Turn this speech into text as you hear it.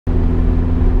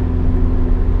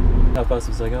How fast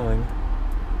was I going?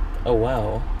 Oh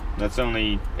wow. That's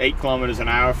only 8 kilometers an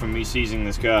hour from me seizing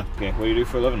this car. Okay, what do you do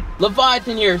for a living?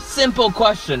 Leviathan here, simple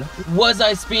question. Was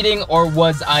I speeding or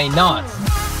was I not?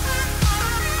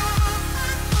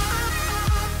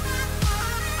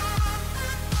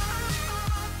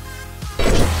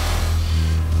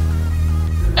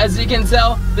 As you can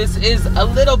tell, this is a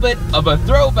little bit of a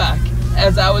throwback,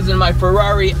 as I was in my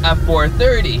Ferrari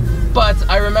F430, but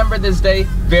I remember this day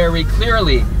very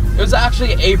clearly. It was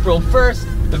actually April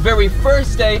 1st, the very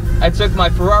first day I took my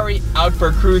Ferrari out for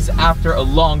a cruise after a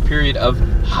long period of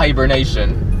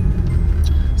hibernation.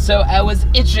 So I was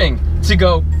itching to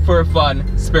go for a fun,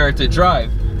 spirited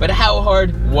drive. But how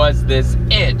hard was this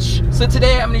itch? So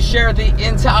today I'm going to share the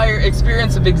entire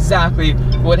experience of exactly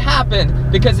what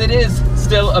happened, because it is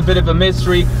still a bit of a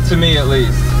mystery to me at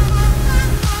least.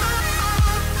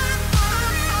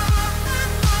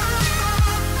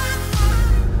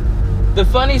 The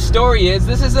funny story is,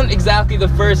 this isn't exactly the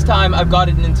first time I've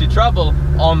gotten into trouble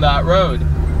on that road.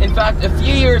 In fact, a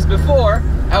few years before,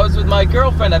 I was with my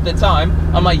girlfriend at the time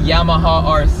on my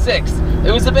Yamaha R6.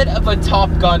 It was a bit of a Top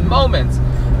Gun moment.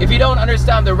 If you don't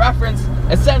understand the reference,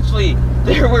 essentially,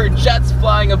 there were jets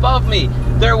flying above me,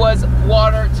 there was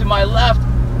water to my left,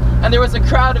 and there was a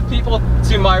crowd of people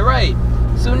to my right.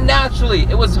 So naturally,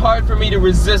 it was hard for me to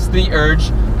resist the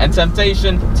urge and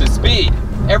temptation to speed.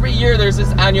 Every year there's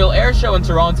this annual air show in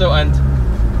Toronto, and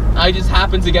I just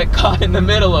happened to get caught in the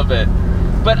middle of it.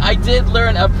 But I did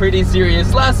learn a pretty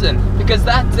serious lesson, because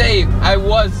that day I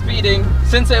was speeding.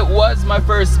 Since it was my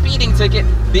first speeding ticket,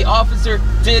 the officer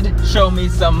did show me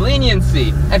some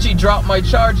leniency, and she dropped my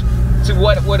charge to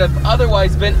what would have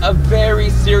otherwise been a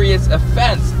very serious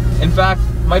offense. In fact,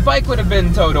 my bike would have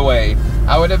been towed away.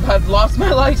 I would have had lost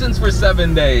my license for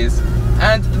 7 days,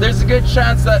 and there's a good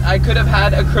chance that I could have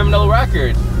had a criminal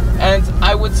record. And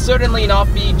I would certainly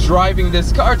not be driving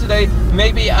this car today.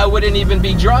 Maybe I wouldn't even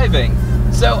be driving.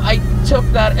 So I took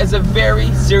that as a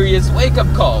very serious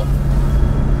wake-up call.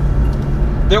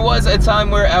 There was a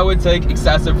time where I would take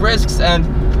excessive risks and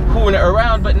hoon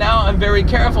around, but now I'm very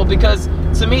careful, because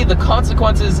to me the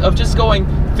consequences of just going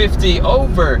 50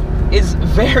 over is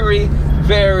very,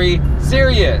 very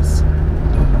serious.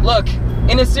 Look,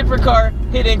 in a supercar,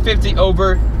 hitting 50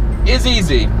 over is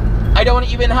easy. I don't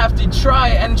even have to try,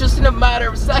 and just in a matter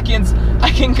of seconds,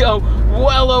 I can go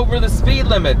well over the speed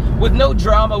limit with no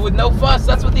drama, with no fuss.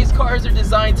 That's what these cars are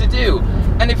designed to do.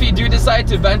 And if you do decide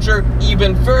to venture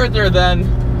even further, then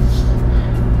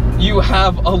you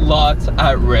have a lot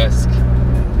at risk.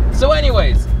 So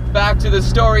anyways, back to the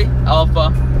story,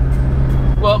 Alpha.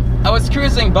 Well, I was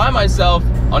cruising by myself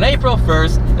on April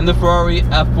 1st in the Ferrari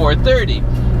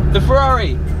F430. The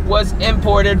Ferrari was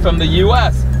imported from the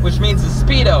US, which means the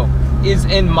speedo is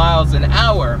in miles an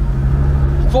hour.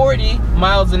 40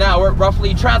 miles an hour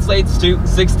roughly translates to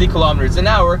 60 kilometers an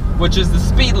hour, which is the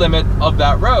speed limit of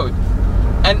that road.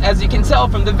 And as you can tell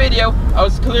from the video, I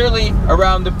was clearly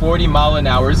around the 40 mile an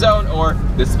hour zone, or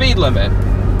the speed limit.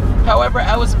 However,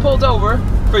 I was pulled over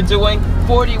for doing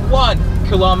 41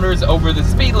 kilometers over the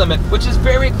speed limit, which is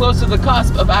very close to the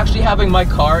cusp of actually having my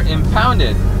car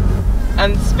impounded.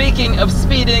 And speaking of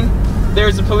speeding,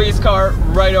 there's a police car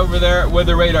right over there with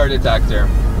a radar detector.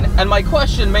 And my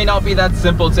question may not be that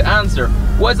simple to answer.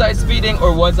 Was I speeding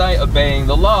or was I obeying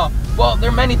the law? Well, there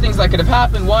are many things that could have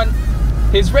happened. One,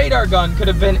 his radar gun could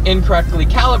have been incorrectly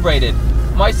calibrated.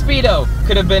 My speedo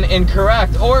could have been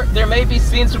incorrect. Or there may be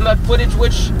scenes from that footage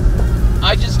which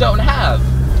I just don't have.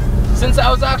 Since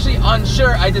I was actually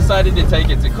unsure, I decided to take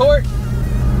it to court,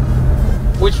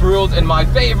 which ruled in my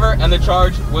favor, and the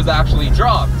charge was actually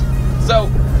dropped. So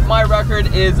my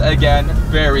record is again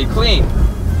very clean.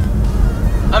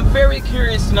 I'm very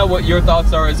curious to know what your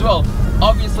thoughts are as well.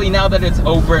 Obviously, now that it's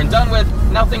over and done with,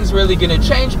 nothing's really gonna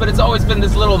change, but it's always been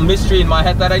this little mystery in my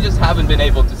head that I just haven't been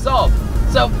able to solve.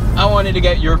 So I wanted to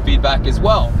get your feedback as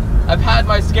well. I've had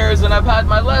my scares and I've had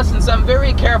my lessons. I'm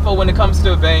very careful when it comes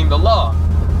to obeying the law.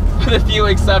 With a few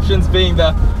exceptions being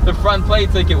the front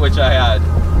plate ticket which I had.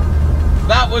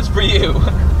 That was for you.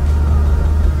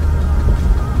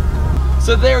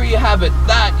 So there you have it.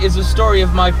 That is the story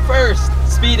of my first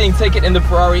speeding ticket in the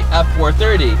Ferrari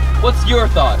F430. What's your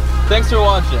thought? Thanks for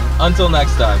watching. Until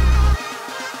next time.